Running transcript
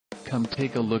come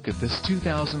take a look at this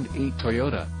 2008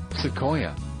 Toyota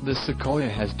Sequoia. The Sequoia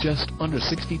has just under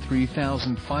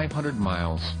 63,500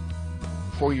 miles.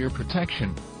 For your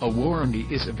protection, a warranty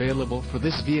is available for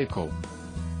this vehicle.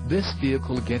 This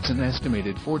vehicle gets an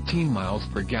estimated 14 miles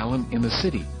per gallon in the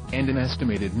city, and an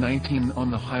estimated 19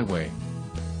 on the highway.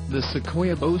 The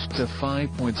Sequoia boasts a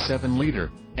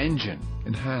 5.7-liter engine,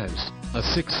 and has a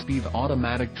 6-speed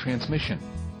automatic transmission.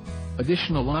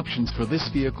 Additional options for this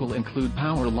vehicle include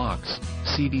power locks,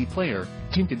 CD player,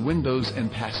 tinted windows and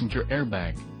passenger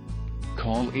airbag.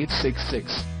 Call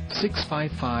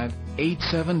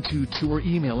 866-655-8722 or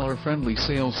email our friendly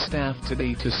sales staff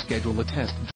today to schedule a test drive.